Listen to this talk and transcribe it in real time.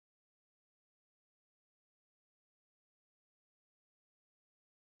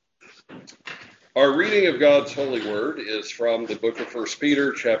Our reading of God's holy word is from the book of 1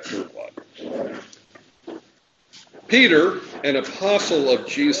 Peter, chapter 1. Peter, an apostle of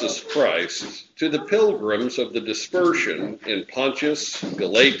Jesus Christ, to the pilgrims of the dispersion in Pontus,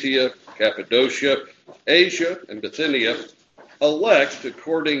 Galatia, Cappadocia, Asia, and Bithynia, elect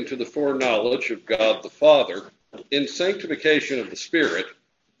according to the foreknowledge of God the Father, in sanctification of the Spirit,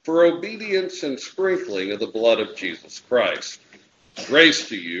 for obedience and sprinkling of the blood of Jesus Christ. Grace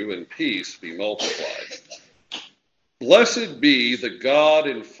to you and peace be multiplied. Blessed be the God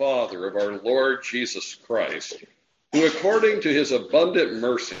and Father of our Lord Jesus Christ, who according to his abundant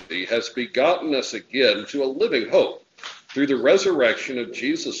mercy has begotten us again to a living hope through the resurrection of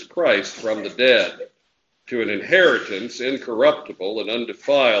Jesus Christ from the dead, to an inheritance incorruptible and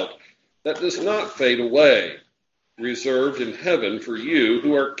undefiled that does not fade away, reserved in heaven for you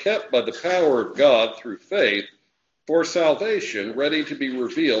who are kept by the power of God through faith for salvation ready to be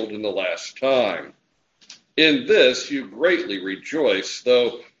revealed in the last time. In this you greatly rejoice,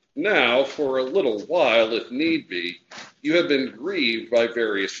 though now, for a little while, if need be, you have been grieved by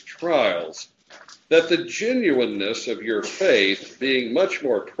various trials, that the genuineness of your faith, being much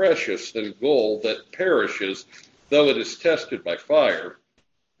more precious than gold that perishes, though it is tested by fire,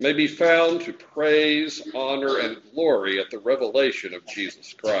 may be found to praise, honor, and glory at the revelation of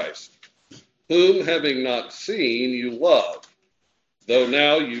Jesus Christ, whom, having not seen, you love. Though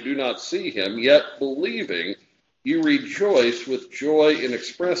now you do not see him, yet believing, you rejoice with joy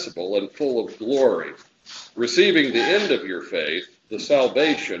inexpressible and full of glory, receiving the end of your faith, the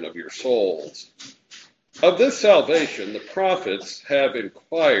salvation of your souls. Of this salvation the prophets have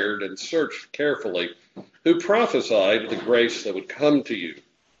inquired and searched carefully, who prophesied the grace that would come to you,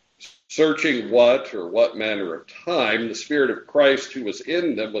 searching what manner of time the Spirit of Christ who was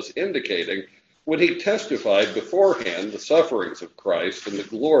in them was indicating when he testified beforehand the sufferings of Christ and the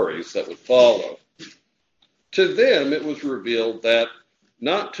glories that would follow. To them it was revealed that,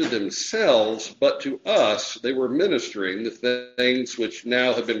 not to themselves, but to us, they were ministering the things which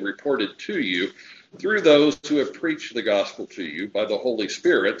now have been reported to you through those who have preached the gospel to you by the Holy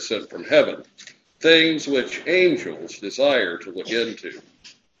Spirit sent from heaven, things which angels desire to look into.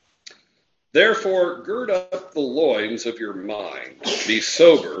 Therefore, gird up the loins of your mind, be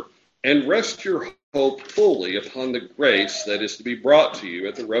sober, and rest your hope fully upon the grace that is to be brought to you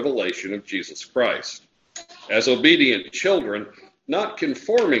at the revelation of Jesus Christ. As obedient children, not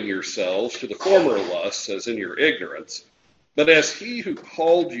conforming yourselves to the former lusts as in your ignorance, but as he who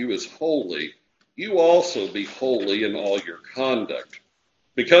called you is holy, you also be holy in all your conduct.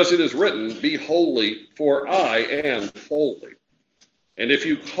 Because it is written, be holy, for I am holy. And if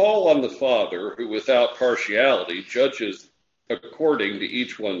you call on the Father, who without partiality judges according to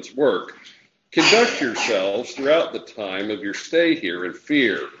each one's work, conduct yourselves throughout the time of your stay here in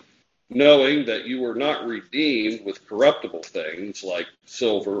fear, knowing that you were not redeemed with corruptible things like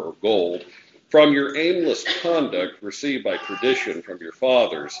silver or gold from your aimless conduct received by tradition from your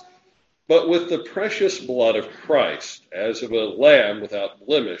fathers, but with the precious blood of Christ, as of a lamb without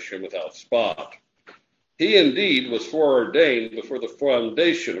blemish and without spot. He indeed was foreordained before the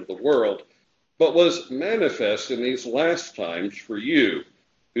foundation of the world, but was manifest in these last times for you,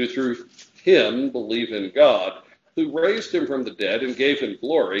 who through him believe in God, who raised him from the dead and gave him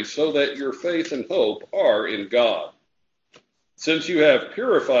glory, so that your faith and hope are in God. Since you have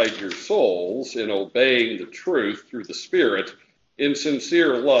purified your souls in obeying the truth through the Spirit, in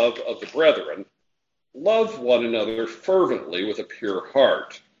sincere love of the brethren, love one another fervently with a pure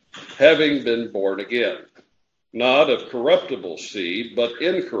heart, having been born again, not of corruptible seed, but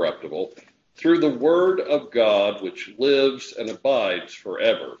incorruptible, through the word of God which lives and abides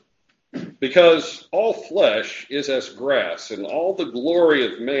forever. Because all flesh is as grass, and all the glory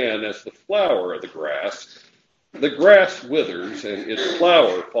of man as the flower of the grass. The grass withers, and its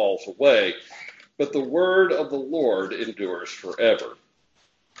flower falls away, but the word of the Lord endures forever.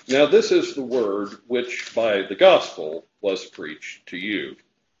 Now this is the word which by the gospel was preached to you.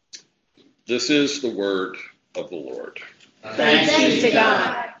 This is the word of the Lord. Thanks be to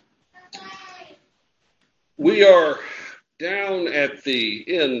God. We are down at the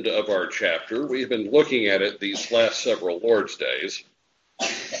end of our chapter. We've been looking at it these last several Lord's Days.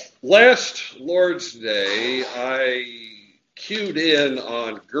 Last Lord's Day, I cued in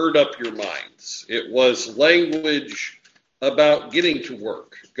on gird up your minds. It was language about getting to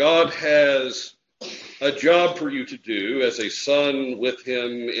work. God has a job for you to do as a son with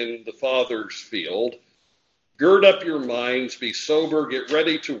him in the Father's field. Gird up your minds, be sober, get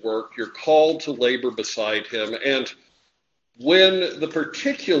ready to work. You're called to labor beside him. And when the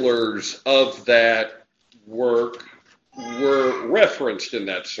particulars of that work were referenced in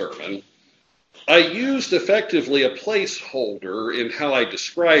that sermon, I used effectively a placeholder in how I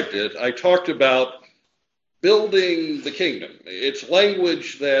described it. I talked about building the kingdom. It's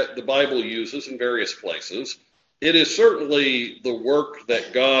language that the Bible uses in various places. It is certainly the work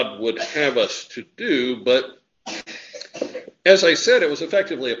that God would have us to do, but as I said, it was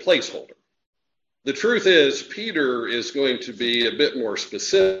effectively a placeholder. The truth is, Peter is going to be a bit more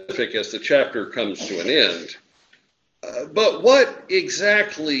specific as the chapter comes to an end. But what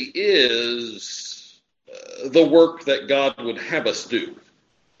exactly is the work that God would have us do?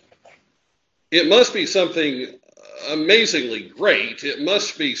 It must be something amazingly great. It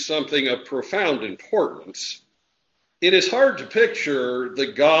must be something of profound importance. It is hard to picture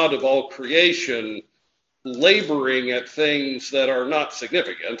the God of all creation laboring at things that are not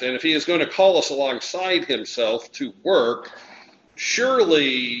significant. And if he is going to call us alongside himself to work,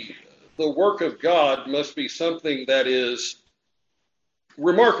 surely the work of God must be something that is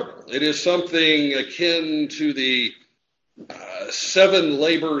remarkable. It is something akin to the 7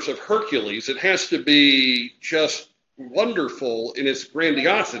 labors of Hercules. It has to be just wonderful in its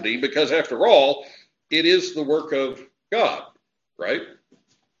grandiosity because, after all, it is the work of God, right?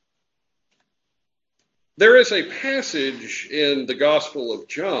 There is a passage in the Gospel of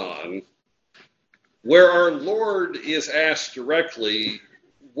John where our Lord is asked directly,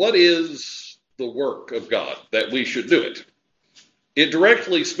 what is the work of God that we should do it? It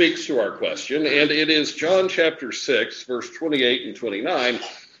directly speaks to our question, and it is John chapter 6, verse 28 and 29,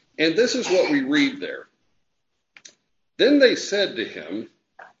 and this is what we read there. Then they said to him,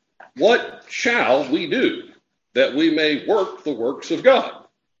 what shall we do that we may work the works of God?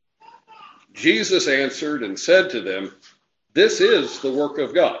 Jesus answered and said to them, this is the work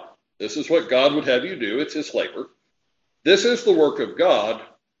of God. This is what God would have you do. It's his labor. This is the work of God,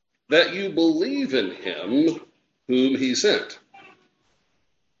 that you believe in him whom he sent.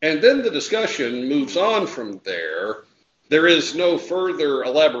 And then the discussion moves on from there. There is no further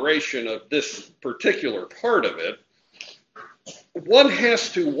elaboration of this particular part of it. One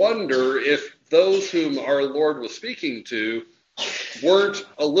has to wonder if those whom our Lord was speaking to weren't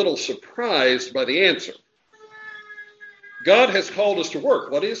a little surprised by the answer. God has called us to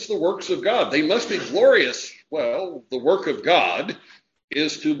work. What is the works of God? They must be glorious. Well, the work of God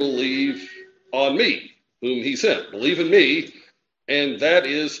is to believe on me, whom he sent. Believe in me, and that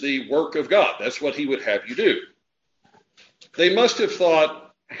is the work of God. That's what he would have you do. They must have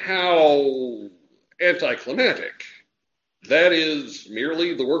thought, how anticlimactic. That is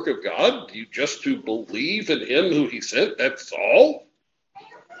merely the work of God? You just to believe in him who he sent, that's all?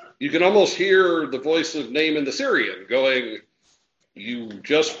 You can almost hear the voice of Naaman the Syrian going, you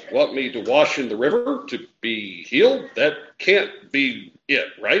just want me to wash in the river to be healed? That can't be it,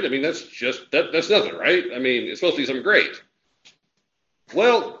 right? I mean, that's nothing, right? I mean, it's supposed to be something great.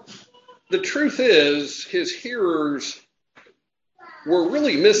 Well, the truth is, his hearers were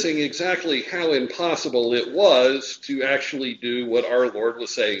really missing exactly how impossible it was to actually do what our Lord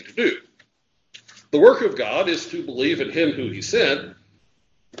was saying to do. The work of God is to believe in him who he sent.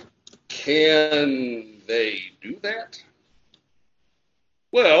 Can they do that?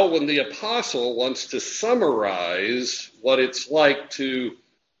 Well, when the apostle wants to summarize what it's like to,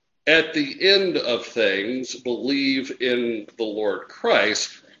 at the end of things, believe in the Lord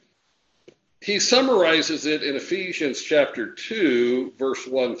Christ, he summarizes it in Ephesians chapter 2, verse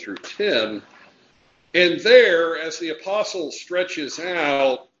 1 through 10. And there, as the apostle stretches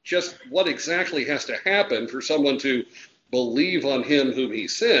out just what exactly has to happen for someone to believe on him whom he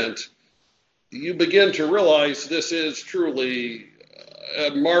sent, you begin to realize this is truly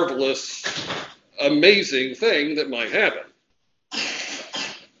a marvelous, amazing thing that might happen.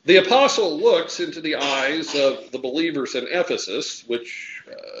 The apostle looks into the eyes of the believers in Ephesus, which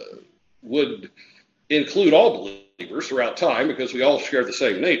would include all believers throughout time because we all share the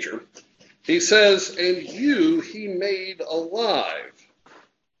same nature. He says, and you he made alive,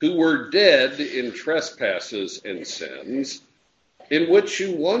 who were dead in trespasses and sins, in which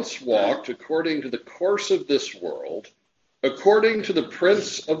you once walked according to the course of this world, according to the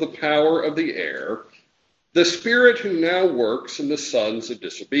prince of the power of the air, the spirit who now works in the sons of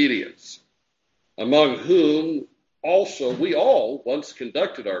disobedience, among whom also we all once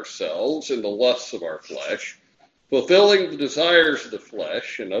conducted ourselves in the lusts of our flesh, fulfilling the desires of the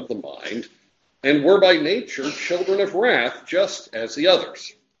flesh and of the mind, and were by nature children of wrath, just as the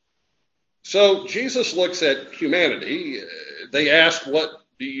others. So Jesus looks at humanity. They ask, what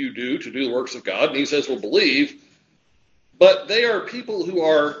do you do to do the works of God? And he says, well, believe. But they are people who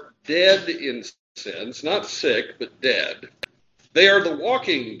are dead in sins, not sick, but dead. They are the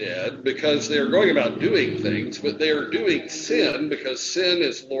walking dead because they are going about doing things, but they are doing sin because sin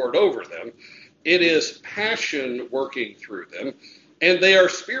is lord over them. It is passion working through them. And they are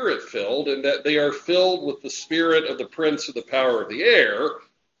spirit-filled in that they are filled with the spirit of the prince of the power of the air,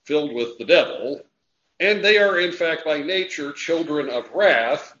 filled with the devil. And they are, in fact, by nature, children of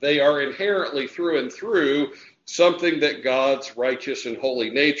wrath. They are inherently through and through something that God's righteous and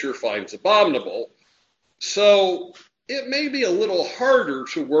holy nature finds abominable. So it may be a little harder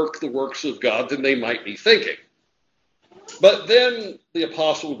to work the works of God than they might be thinking. But then the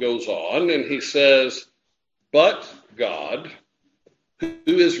apostle goes on and he says, but God, who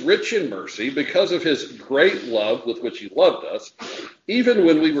is rich in mercy, because of his great love with which he loved us, even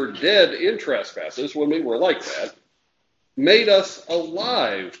when we were dead in trespasses, when we were like that, made us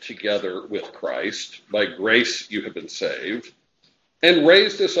alive together with Christ. By grace you have been saved, and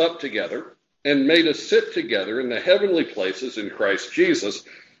raised us up together, and made us sit together in the heavenly places in Christ Jesus,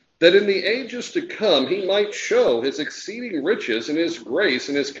 that in the ages to come he might show his exceeding riches and his grace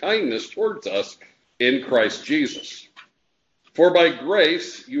and his kindness towards us in Christ Jesus. For by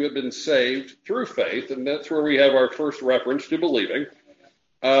grace you have been saved through faith, and that's where we have our first reference to believing.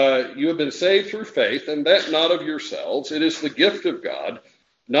 You have been saved through faith, and that not of yourselves. It is the gift of God,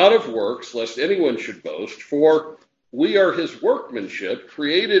 not of works, lest anyone should boast. For we are his workmanship,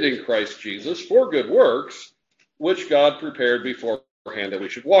 created in Christ Jesus for good works, which God prepared beforehand that we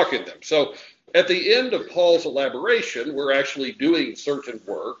should walk in them. So at the end of Paul's elaboration, we're actually doing certain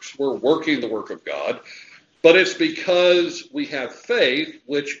works. We're working the work of God. But it's because we have faith,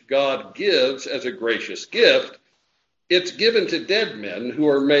 which God gives as a gracious gift. It's given to dead men who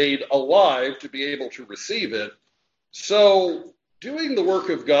are made alive to be able to receive it. So doing the work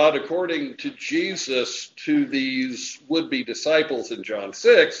of God according to Jesus to these would-be disciples in John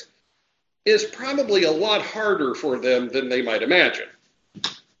 6 is probably a lot harder for them than they might imagine.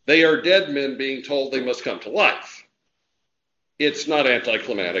 They are dead men being told they must come to life. It's not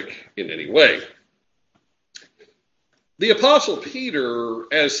anticlimactic in any way. The Apostle Peter,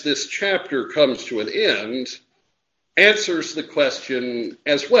 as this chapter comes to an end, answers the question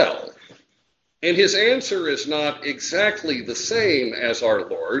as well. And his answer is not exactly the same as our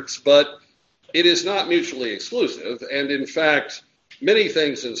Lord's, but it is not mutually exclusive. And in fact, many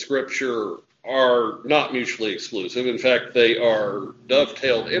things in Scripture are not mutually exclusive. In fact, they are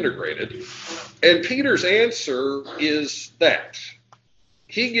dovetailed, integrated. And Peter's answer is that.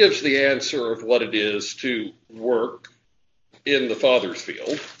 He gives the answer of what it is to work in the Father's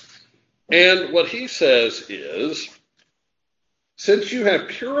field. And what he says is, since you have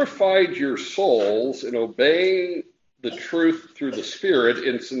purified your souls in obeying the truth through the Spirit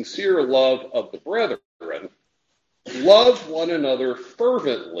in sincere love of the brethren, love one another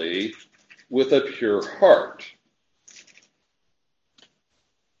fervently with a pure heart.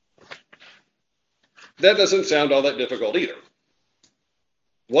 That doesn't sound all that difficult either.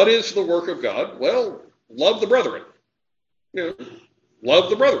 What is the work of God? Well, love the brethren. Love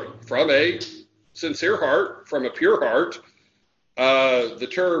the brethren from a sincere heart, from a pure heart. The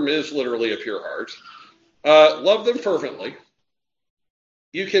term is literally a pure heart. Love them fervently.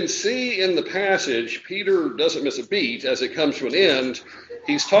 You can see in the passage, Peter doesn't miss a beat as it comes to an end.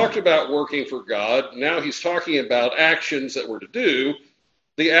 He's talked about working for God. Now he's talking about actions that we're to do.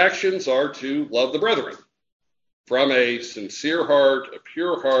 The actions are to love the brethren from a sincere heart, a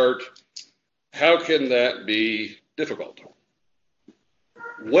pure heart. How can that be difficult?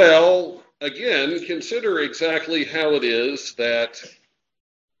 Well, again, consider exactly how it is that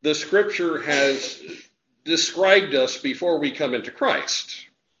the Scripture has described us before we come into Christ.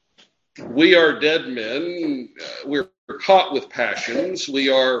 We are dead men. We're caught with passions. We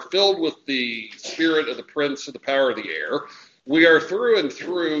are filled with the spirit of the prince of the power of the air. We are through and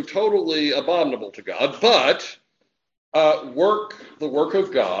through totally abominable to God, but work the work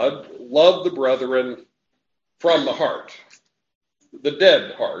of God, love the brethren from the heart, the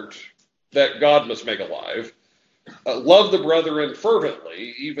dead heart that God must make alive. Love the brethren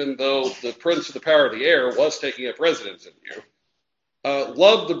fervently, even though the prince of the power of the air was taking up residence in you.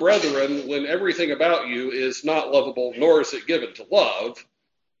 Love the brethren when everything about you is not lovable, nor is it given to love.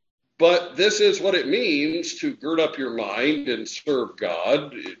 But this is what it means to gird up your mind and serve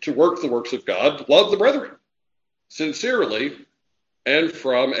God, to work the works of God. Love the brethren sincerely and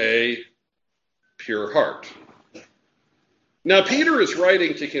from a pure heart. Now, Peter is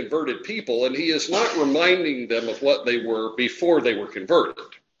writing to converted people, and he is not reminding them of what they were before they were converted.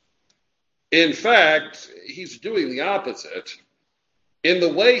 In fact, he's doing the opposite. In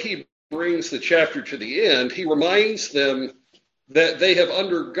the way he brings the chapter to the end, he reminds them that they have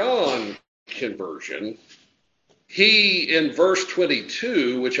undergone conversion He, in verse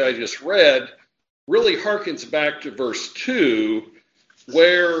 22, which I just read, really harkens back to verse 2,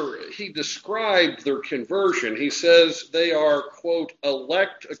 where he described their conversion. He says they are, quote,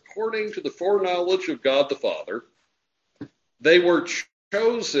 elect according to the foreknowledge of God the Father. They were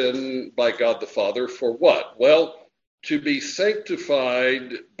chosen by God the Father for what? Well, to be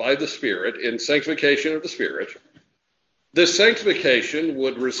sanctified by the Spirit in sanctification of the Spirit. This sanctification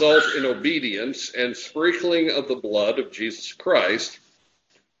would result in obedience and sprinkling of the blood of Jesus Christ.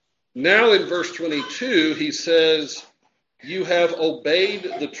 Now in verse 22, he says, you have obeyed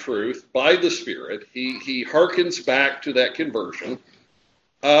the truth by the Spirit. He harkens back to that conversion.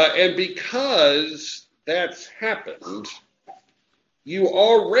 And because that's happened, you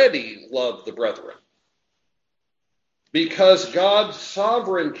already love the brethren. Because God's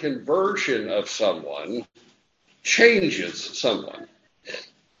sovereign conversion of someone changes someone.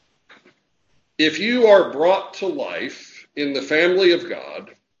 If you are brought to life in the family of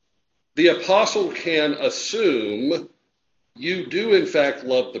God, the apostle can assume you do in fact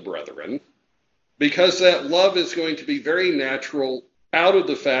love the brethren, because that love is going to be very natural out of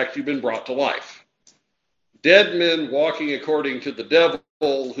the fact you've been brought to life. Dead men walking according to the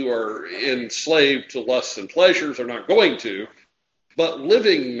devil, who are enslaved to lusts and pleasures, are not going to, but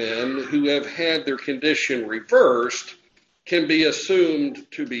living men who have had their condition reversed can be assumed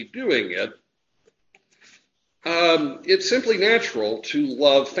to be doing it. It's simply natural to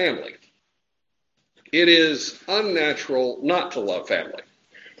love family. It is unnatural not to love family.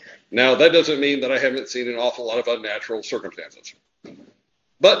 Now, that doesn't mean that I haven't seen an awful lot of unnatural circumstances.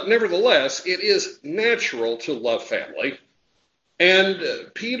 But nevertheless, it is natural to love family. And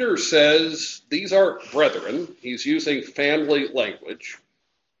Peter says these are brethren. He's using family language.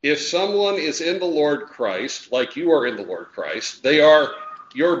 If someone is in the Lord Christ, like you are in the Lord Christ, they are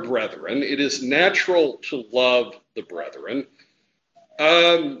your brethren. It is natural to love the brethren.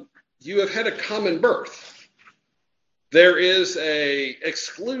 You have had a common birth. There is an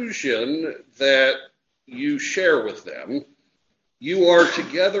exclusion that you share with them. You are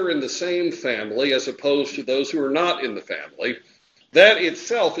together in the same family as opposed to those who are not in the family. That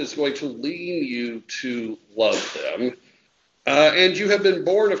itself is going to lean you to love them. And you have been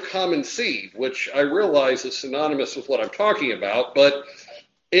born of common seed, which I realize is synonymous with what I'm talking about, but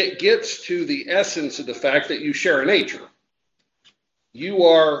it gets to the essence of the fact that you share a nature. You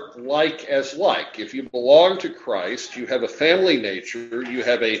are like as like. If you belong to Christ, you have a family nature, you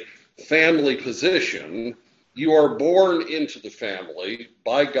have a family position, you are born into the family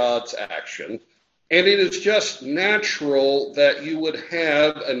by God's action, and it is just natural that you would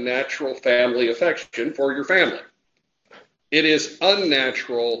have a natural family affection for your family. It is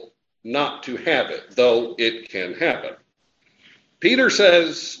unnatural not to have it, though it can happen. Peter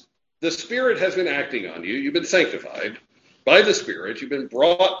says the Spirit has been acting on you. You've been sanctified by the Spirit. You've been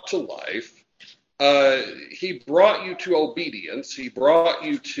brought to life. He brought you to obedience. He brought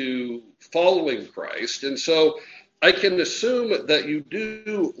you to following Christ. And so I can assume that you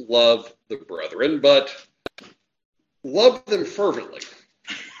do love the brethren, but love them fervently.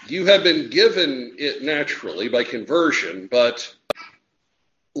 You have been given it naturally by conversion, but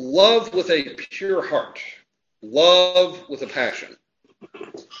love with a pure heart. Love with a passion.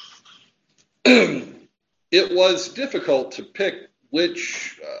 It was difficult to pick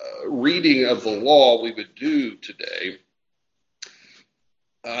which reading of the law we would do today.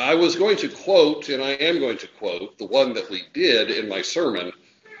 I was going to quote, and I am going to quote, the one that we did in my sermon,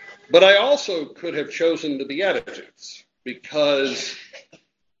 but I also could have chosen the Beatitudes, because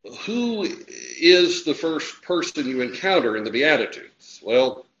who is the first person you encounter in the Beatitudes?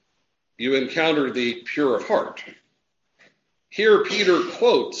 Well, you encounter the pure of heart. Here Peter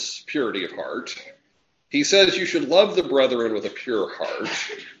quotes purity of heart. He says you should love the brethren with a pure heart.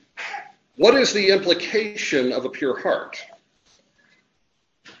 What is the implication of a pure heart?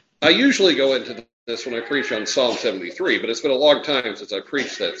 I usually go into this when I preach on Psalm 73, but it's been a long time since I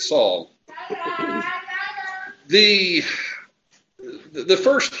preached that psalm. The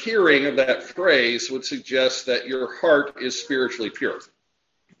first hearing of that phrase would suggest that your heart is spiritually pure,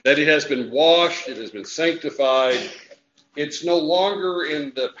 that it has been washed, it has been sanctified. It's no longer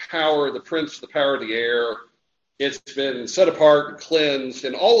in the power, the prince, the power of the air. It's been set apart and cleansed,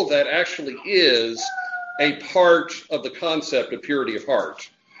 and all of that actually is a part of the concept of purity of heart.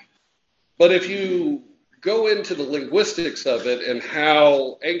 But if you go into the linguistics of it and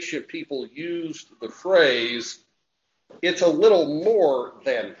how ancient people used the phrase, it's a little more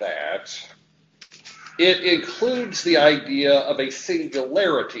than that. It includes the idea of a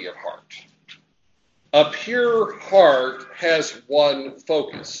singularity of heart. A pure heart has one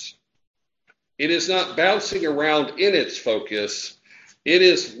focus. It is not bouncing around in its focus. It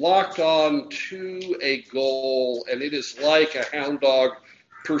is locked on to a goal, and it is like a hound dog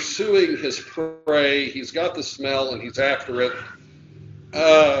pursuing his prey. He's got the smell, and he's after it.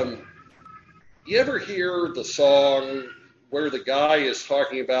 You ever hear the song where the guy is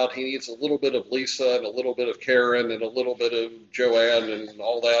talking about he needs a little bit of Lisa and a little bit of Karen and a little bit of Joanne and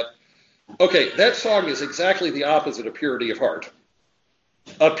all that? Okay, that song is exactly the opposite of purity of heart.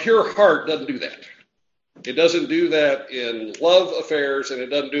 A pure heart doesn't do that. It doesn't do that in love affairs, and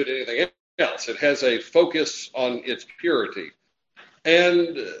it doesn't do it in anything else. It has a focus on its purity.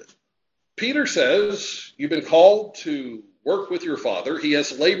 And Peter says, you've been called to work with your Father. He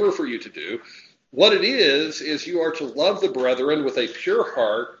has labor for you to do. What it is you are to love the brethren with a pure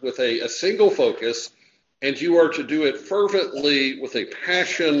heart, with a single focus, and you are to do it fervently with a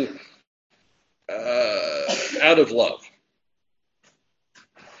passion out of love.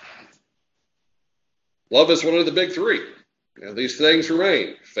 Love is one of the big three. Now, these things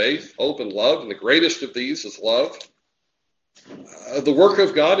remain: faith, hope, and love, and the greatest of these is love. The work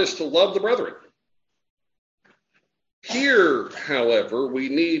of God is to love the brethren. Here, however, we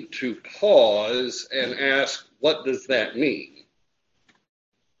need to pause and ask, what does that mean?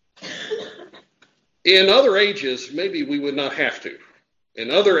 In other ages, maybe we would not have to.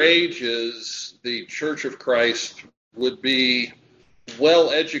 In other ages, the Church of Christ would be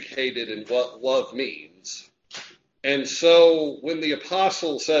well educated in what love means. And so when the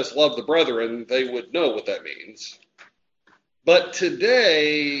apostle says love the brethren, they would know what that means. But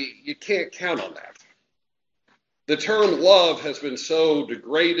today, you can't count on that. The term love has been so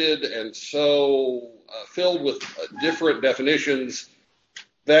degraded and so filled with different definitions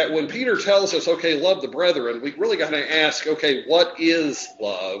that when Peter tells us, okay, love the brethren, we really got to ask, okay, what is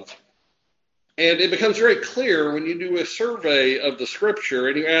love? And it becomes very clear when you do a survey of the scripture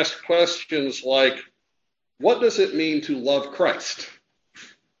and you ask questions like, what does it mean to love Christ?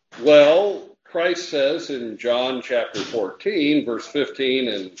 Well, Christ says in John chapter 14, verse 15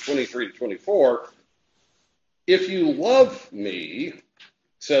 and 23 to 24, if you love me,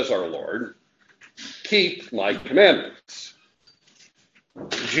 says our Lord, keep my commandments.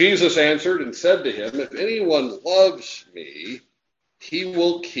 Jesus answered and said to him, if anyone loves me, he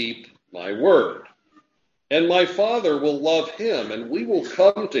will keep my word. And my Father will love him, and we will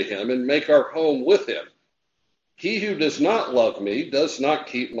come to him and make our home with him. He who does not love me does not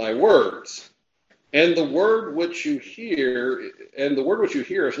keep my words. And the word which you hear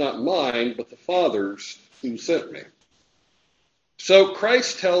is not mine, but the Father's who sent me. So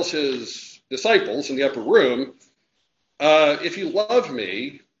Christ tells his disciples in the upper room, if you love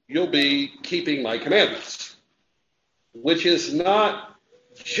me, you'll be keeping my commandments, which is not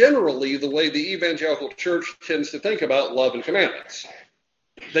generally the way the evangelical church tends to think about love and commandments.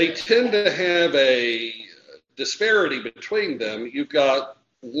 They tend to have a disparity between them. You've got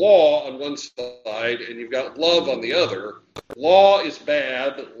law on one side and you've got love on the other. Law is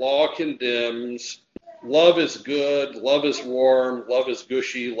bad. Law condemns. Love is good. Love is warm. Love is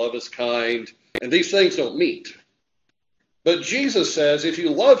gushy. Love is kind. And these things don't meet. But Jesus says, if you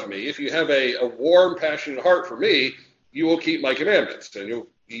love me, if you have a warm, passionate heart for me, you will keep my commandments. And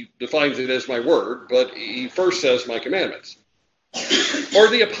he defines it as my word, but he first says my commandments. Or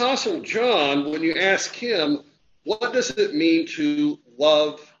the Apostle John, when you ask him, what does it mean to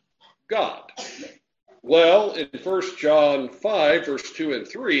love God? Well, in 1 John 5, verse 2 and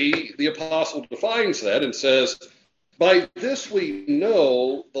 3, the apostle defines that and says, by this we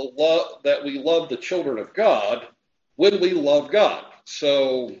know that we love the children of God when we love God.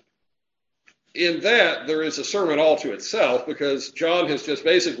 So in that, there is a sermon all to itself, because John has just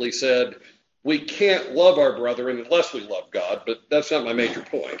basically said, we can't love our brethren unless we love God, but that's not my major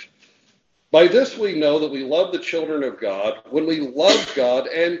point. By this we know that we love the children of God when we love God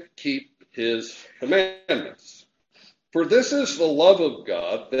and keep his commandments. For this is the love of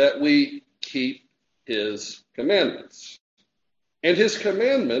God, that we keep his commandments. And his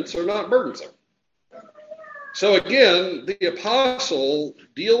commandments are not burdensome. So again, the apostle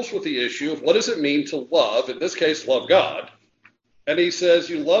deals with the issue of what does it mean to love, in this case, love God. And he says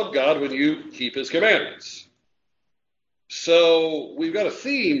you love God when you keep his commandments. So we've got a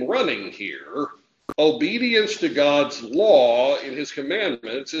theme running here. Obedience to God's law in his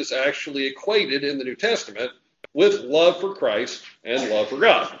commandments is actually equated in the New Testament with love for Christ and love for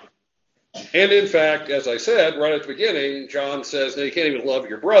God. And in fact, as I said right at the beginning, John says that you can't even love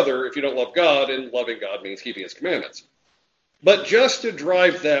your brother if you don't love God, and loving God means keeping his commandments. But just to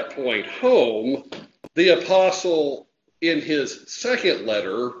drive that point home, the apostle in his second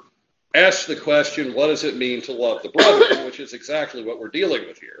letter asks the question, what does it mean to love the brethren, which is exactly what we're dealing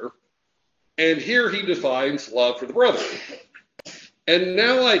with here. And here he defines love for the brethren. And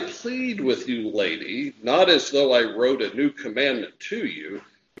now I plead with you, lady, not as though I wrote a new commandment to you,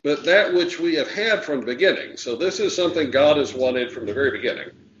 but that which we have had from the beginning. So this is something God has wanted from the very beginning.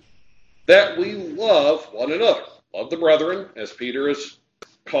 That we love one another. Love the brethren, as Peter is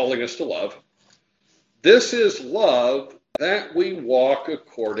calling us to love. This is love, that we walk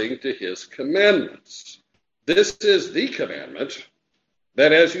according to his commandments. This is the commandment,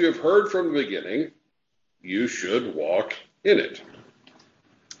 that as you have heard from the beginning, you should walk in it.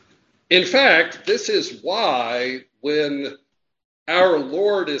 In fact, this is why when our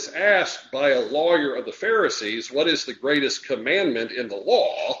Lord is asked by a lawyer of the Pharisees, what is the greatest commandment in the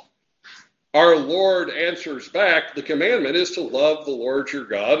law? Our Lord answers back, the commandment is to love the Lord your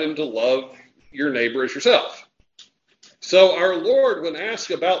God and to love your neighbor as yourself. So our Lord, when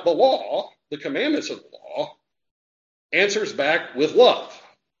asked about the law, the commandments of the law, answers back with love.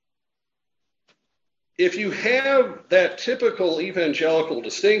 If you have that typical evangelical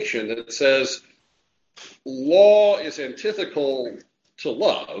distinction that says law is antithetical to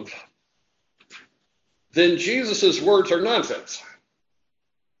love, then Jesus' words are nonsense.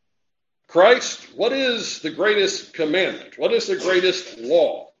 Christ, what is the greatest commandment? What is the greatest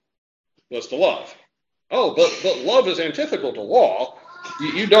law? Was to love. Oh, but love is antithetical to law.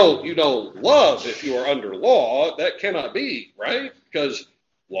 You don't love if you are under law. That cannot be, right? Because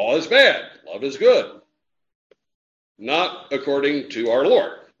law is bad. Love is good. Not according to our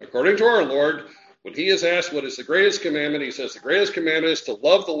Lord. According to our Lord, when he is asked what is the greatest commandment, he says the greatest commandment is to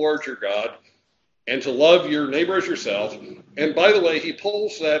love the Lord your God and to love your neighbor as yourself. And by the way, he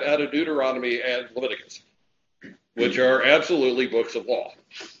pulls that out of Deuteronomy and Leviticus, which are absolutely books of law.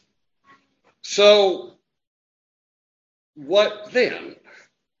 So, what then?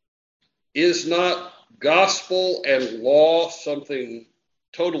 Is not gospel and law something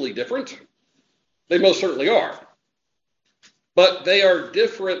totally different? They most certainly are. But they are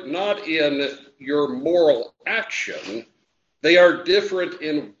different not in your moral action. They are different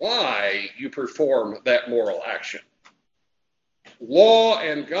in why you perform that moral action. Law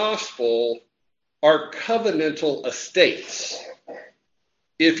and gospel are covenantal estates.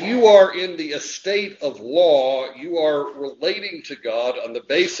 If you are in the estate of law, you are relating to God on the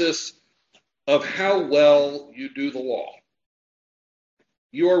basis of how well you do the law.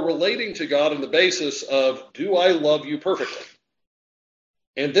 You are relating to God on the basis of, do I love you perfectly?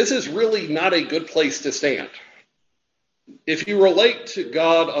 And this is really not a good place to stand. If you relate to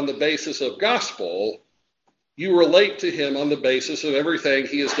God on the basis of gospel, you relate to him on the basis of everything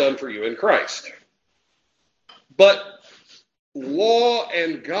he has done for you in Christ. But law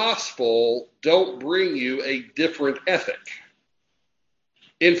and gospel don't bring you a different ethic.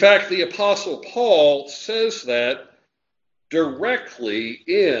 In fact, the Apostle Paul says that directly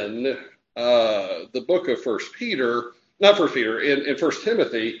in the book of in 1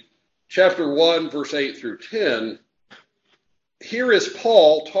 Timothy, chapter 1, verse 8 through 10. Here is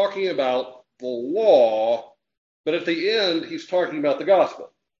Paul talking about the law, but at the end, he's talking about the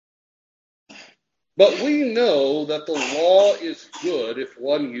gospel. But we know that the law is good if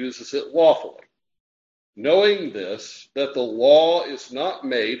one uses it lawfully. Knowing this, that the law is not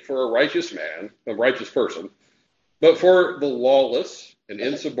made for a righteous man, a righteous person, but for the lawless and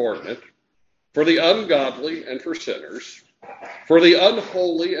insubordinate, for the ungodly and for sinners, for the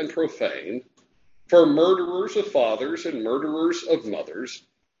unholy and profane, for murderers of fathers and murderers of mothers,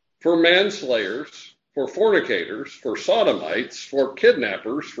 for manslayers, for fornicators, for sodomites, for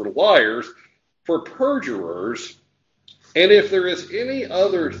kidnappers, for liars, for perjurers, and if there is any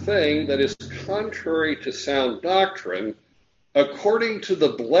other thing that is contrary to sound doctrine, according to the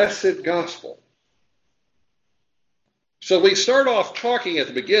blessed gospel. So we start off talking at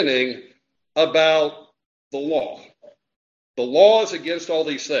the beginning about the law. The law is against all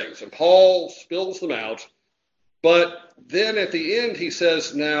these things, and Paul spills them out. But then at the end he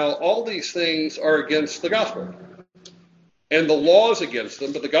says, now all these things are against the gospel. And the law is against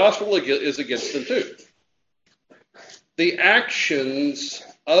them, but the gospel is against them too. The actions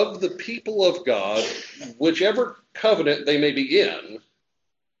of the people of God, whichever covenant they may be in,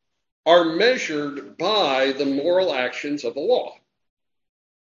 are measured by the moral actions of the law.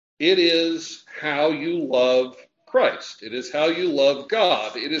 It is how you love Christ. It is how you love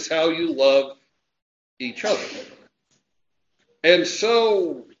God. It is how you love each other. And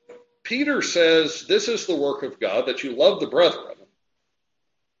so Peter says, this is the work of God, that you love the brethren.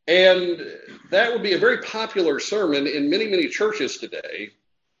 And that would be a very popular sermon in many, many churches today,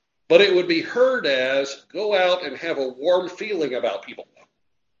 but it would be heard as, go out and have a warm feeling about people.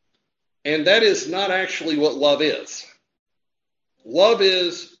 And that is not actually what love is. Love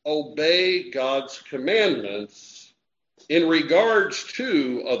is obey God's commandments in regards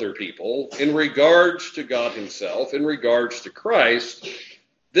to other people, in regards to God himself, in regards to Christ.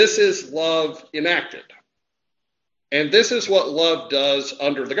 This is love enacted. And this is what love does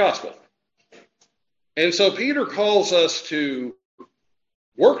under the gospel. And so Peter calls us to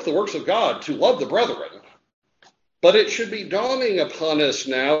work the works of God, to love the brethren. But it should be dawning upon us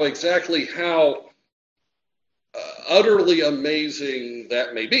now exactly how utterly amazing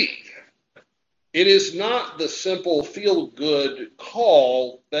that may be. It is not the simple feel-good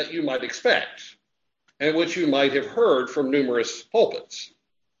call that you might expect, and which you might have heard from numerous pulpits.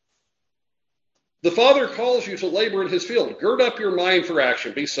 The Father calls you to labor in his field. Gird up your mind for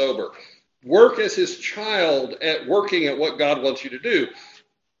action. Be sober. Work as his child at working at what God wants you to do.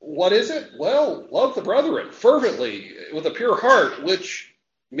 What is it? Well, love the brethren fervently with a pure heart, which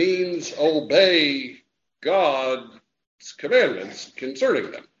means obey God's commandments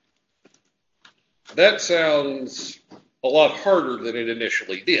concerning them. That sounds a lot harder than it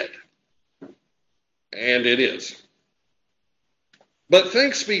initially did. And it is. But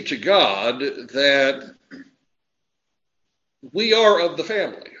thanks be to God that we are of the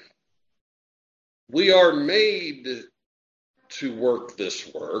family. We are made to work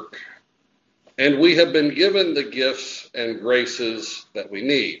this work, and we have been given the gifts and graces that we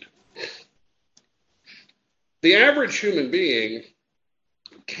need. The average human being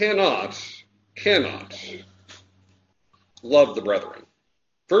cannot love the brethren.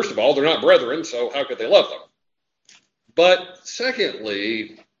 First of all, they're not brethren, so how could they love them? But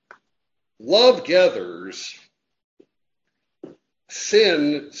secondly, love gathers,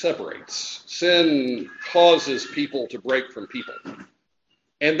 sin separates. Sin causes people to break from people.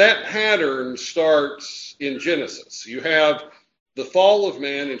 And that pattern starts in Genesis. You have the fall of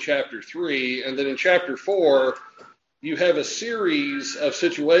man in chapter 3, and then in chapter 4, you have a series of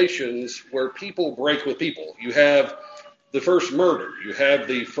situations where people break with people. You have the first murder. You have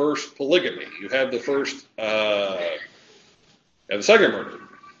the first polygamy. You have the first and the second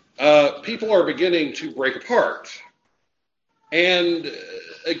murder. People are beginning to break apart. And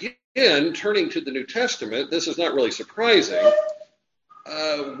again, turning to the New Testament, this is not really surprising.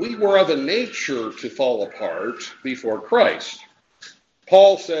 We were of a nature to fall apart before Christ.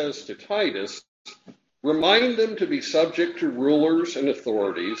 Paul says to Titus, remind them to be subject to rulers and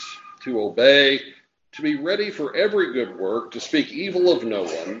authorities, to obey, to be ready for every good work, to speak evil of no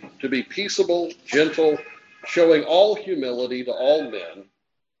one, to be peaceable, gentle, showing all humility to all men.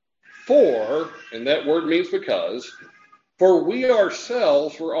 For, and that word means because, for we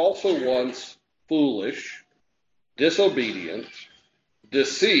ourselves were also once foolish, disobedient,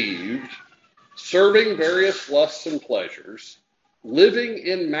 deceived, serving various lusts and pleasures, living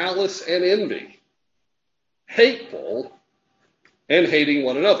in malice and envy, hateful, and hating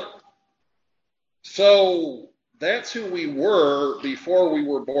one another. So that's who we were before we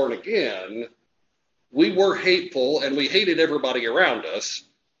were born again. We were hateful, and we hated everybody around us.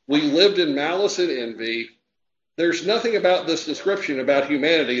 We lived in malice and envy. There's nothing about this description about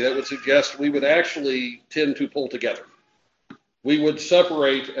humanity that would suggest we would actually tend to pull together. We would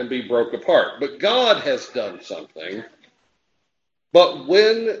separate and be broke apart. But God has done something. But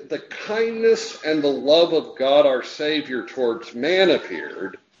when the kindness and the love of God our Savior towards man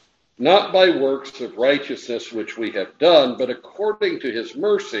appeared, not by works of righteousness which we have done, but according to his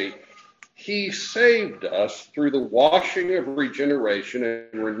mercy, he saved us through the washing of regeneration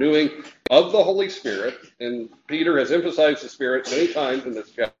and renewing of the Holy Spirit. And Peter has emphasized the Spirit many times in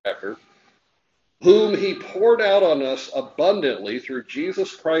this chapter, whom he poured out on us abundantly through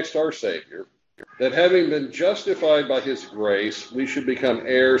Jesus Christ our Savior, that having been justified by his grace, we should become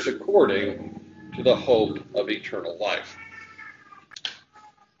heirs according to the hope of eternal life.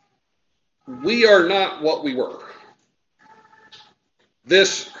 We are not what we were.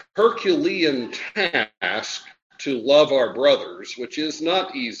 This Herculean task to love our brothers, which is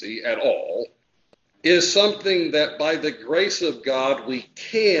not easy at all, is something that by the grace of God we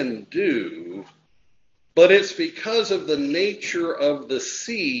can do, but it's because of the nature of the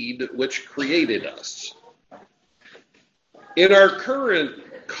seed which created us. In our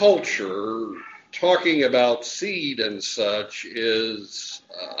current culture, talking about seed and such is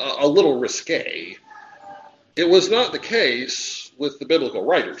a little risque. It was not the case with the biblical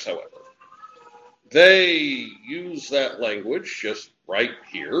writers, however. They use that language just right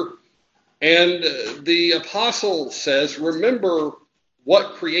here. And the apostle says, remember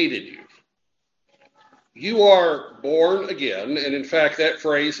what created you. You are born again, and in fact, that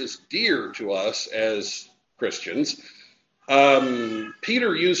phrase is dear to us as Christians.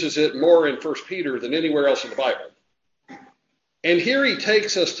 Peter uses it more in 1 Peter than anywhere else in the Bible. And here he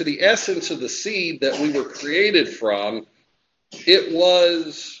takes us to the essence of the seed that we were created from. It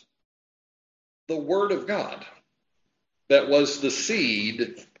was the Word of God that was the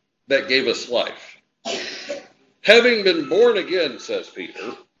seed that gave us life. Having been born again, says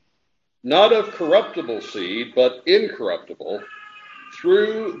Peter, not of corruptible seed, but incorruptible,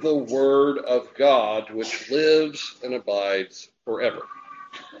 through the Word of God, which lives and abides forever.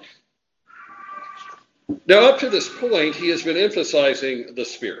 Now, up to this point, he has been emphasizing the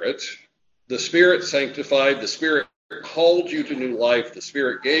Spirit. The Spirit sanctified, the Spirit called you to new life, the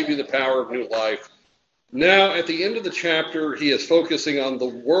Spirit gave you the power of new life. Now, at the end of the chapter, he is focusing on the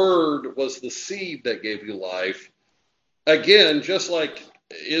Word was the seed that gave you life. Again, just like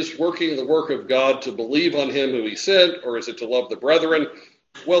is working the work of God to believe on him who he sent, or is it to love the brethren?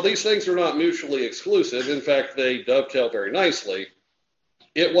 Well, these things are not mutually exclusive. In fact, they dovetail very nicely.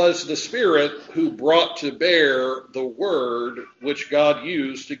 It was the Spirit who brought to bear the Word which God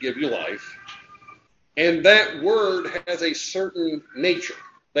used to give you life. And that Word has a certain nature.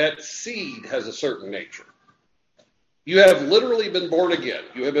 That seed has a certain nature. You have literally been born again.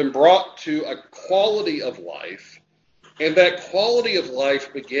 You have been brought to a quality of life. And that quality of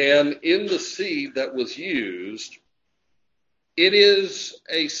life began in the seed that was used. It is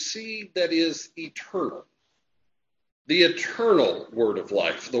a seed that is eternal. The eternal Word of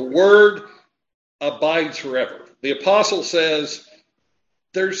life. The Word abides forever. The apostle says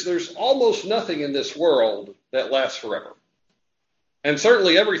there's almost nothing in this world that lasts forever. And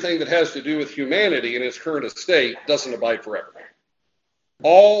certainly everything that has to do with humanity in its current estate doesn't abide forever.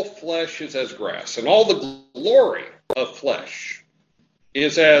 All flesh is as grass, and all the glory of flesh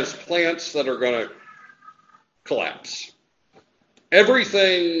is as plants that are going to collapse.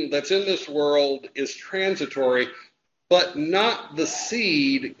 Everything that's in this world is transitory, but not the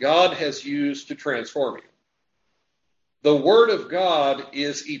seed God has used to transform you. The Word of God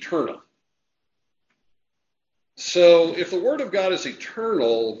is eternal. So if the Word of God is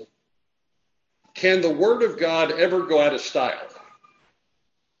eternal, can the Word of God ever go out of style?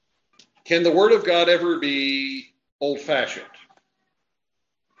 Can the Word of God ever be old-fashioned?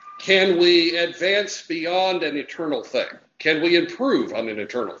 Can we advance beyond an eternal thing? Can we improve on an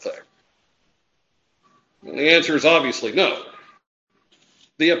eternal thing? And the answer is obviously no.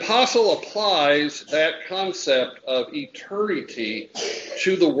 The apostle applies that concept of eternity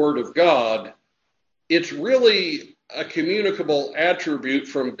to the Word of God. It's really a communicable attribute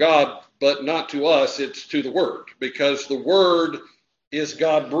from God, but not to us. It's to the Word, because the Word is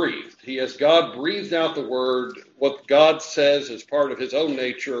God-breathed. He has God-breathed out the Word. What God says is part of his own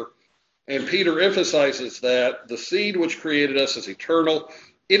nature. And Peter emphasizes that the seed which created us is eternal.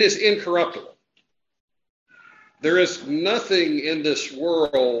 It is incorruptible. There is nothing in this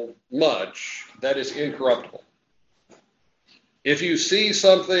world much that is incorruptible. If you see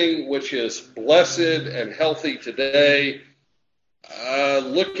something which is blessed and healthy today,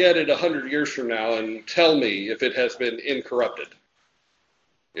 look at it 100 years from now and tell me if it has been incorrupted,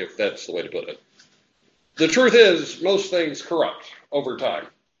 if that's the way to put it. The truth is, most things corrupt over time.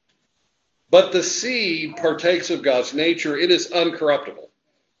 But the seed partakes of God's nature. It is uncorruptible.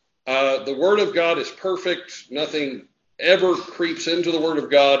 The Word of God is perfect. Nothing ever creeps into the Word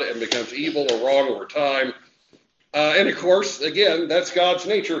of God and becomes evil or wrong over time. And of course, again, that's God's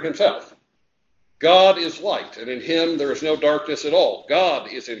nature himself. God is light, and in him there is no darkness at all. God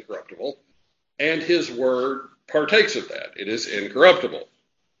is incorruptible, and his Word partakes of that. It is incorruptible.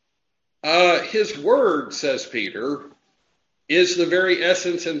 His Word, says Peter, is the very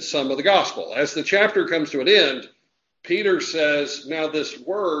essence and sum of the gospel. As the chapter comes to an end, Peter says, now this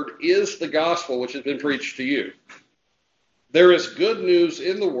Word is the gospel which has been preached to you. There is good news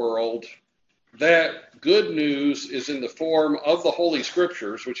in the world. That good news is in the form of the Holy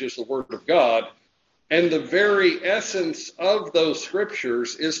Scriptures, which is the Word of God. And the very essence of those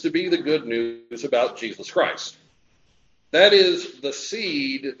Scriptures is to be the good news about Jesus Christ. That is the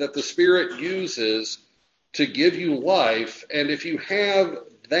seed that the Spirit uses to give you life. And if you have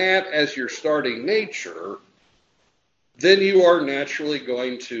that as your starting nature, then you are naturally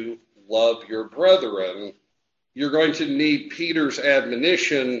going to love your brethren. You're going to need Peter's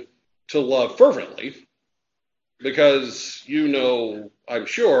admonition to love fervently, because you know, I'm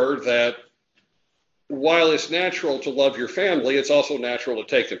sure, that while it's natural to love your family, it's also natural to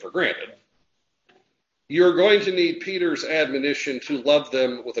take them for granted. You're going to need Peter's admonition to love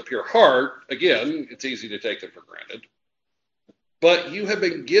them with a pure heart. Again, it's easy to take them for granted. But you have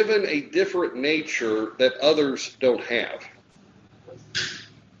been given a different nature that others don't have.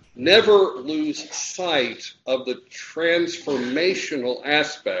 Never lose sight of the transformational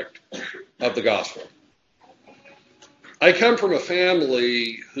aspect of the gospel. I come from a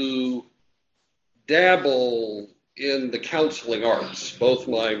family who dabble in the counseling arts. Both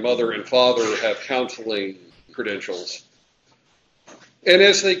my mother and father have counseling credentials. And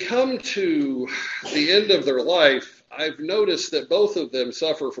as they come to the end of their life, I've noticed that both of them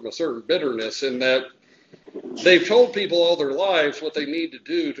suffer from a certain bitterness in that they've told people all their lives what they need to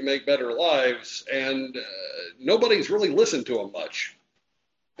do to make better lives, and nobody's really listened to them much.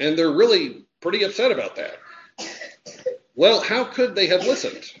 And they're really pretty upset about that. Well, how could they have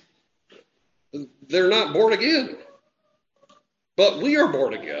listened? They're not born again. But we are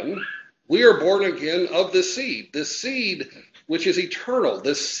born again. We are born again of this seed which is eternal,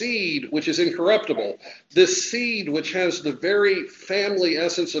 this seed which is incorruptible, this seed which has the very family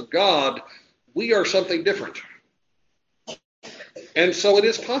essence of God. We are something different. And so it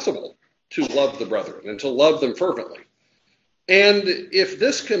is possible to love the brethren and to love them fervently. And if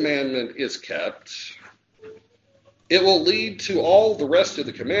this commandment is kept, it will lead to all the rest of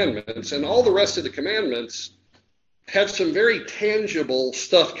the commandments, and all the rest of the commandments have some very tangible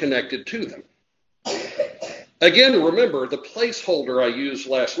stuff connected to them. Again, remember, the placeholder I used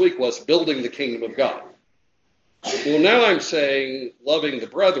last week was building the kingdom of God. Well, now I'm saying loving the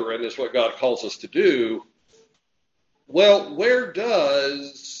brethren is what God calls us to do. Well, where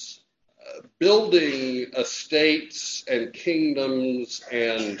does building estates and kingdoms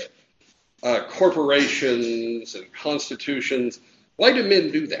and corporations and constitutions, why do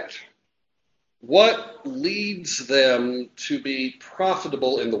men do that? What leads them to be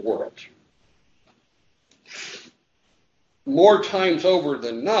profitable in the world? More times over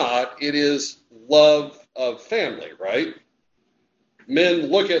than not, it is love of family, right? Men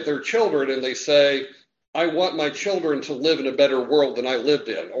look at their children and they say, I want my children to live in a better world than I lived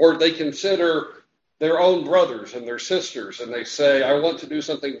in. Or they consider their own brothers and their sisters and they say, I want to do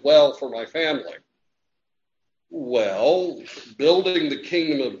something well for my family. Well, building the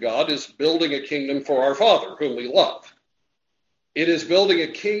kingdom of God is building a kingdom for our Father, whom we love. It is building a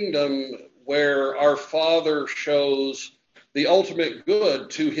kingdom where our Father shows the ultimate good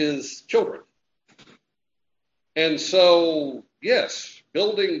to his children. And so, yes,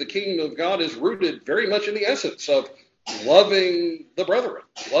 building the kingdom of God is rooted very much in the essence of loving the brethren,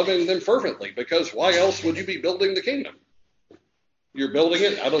 loving them fervently, because why else would you be building the kingdom? You're building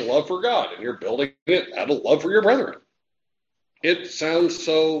it out of love for God, and you're building it out of love for your brethren. It sounds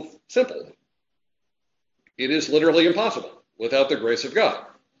so simple. It is literally impossible without the grace of God.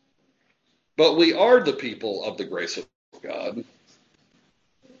 But we are the people of the grace of God.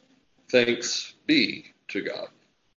 Thanks be to God.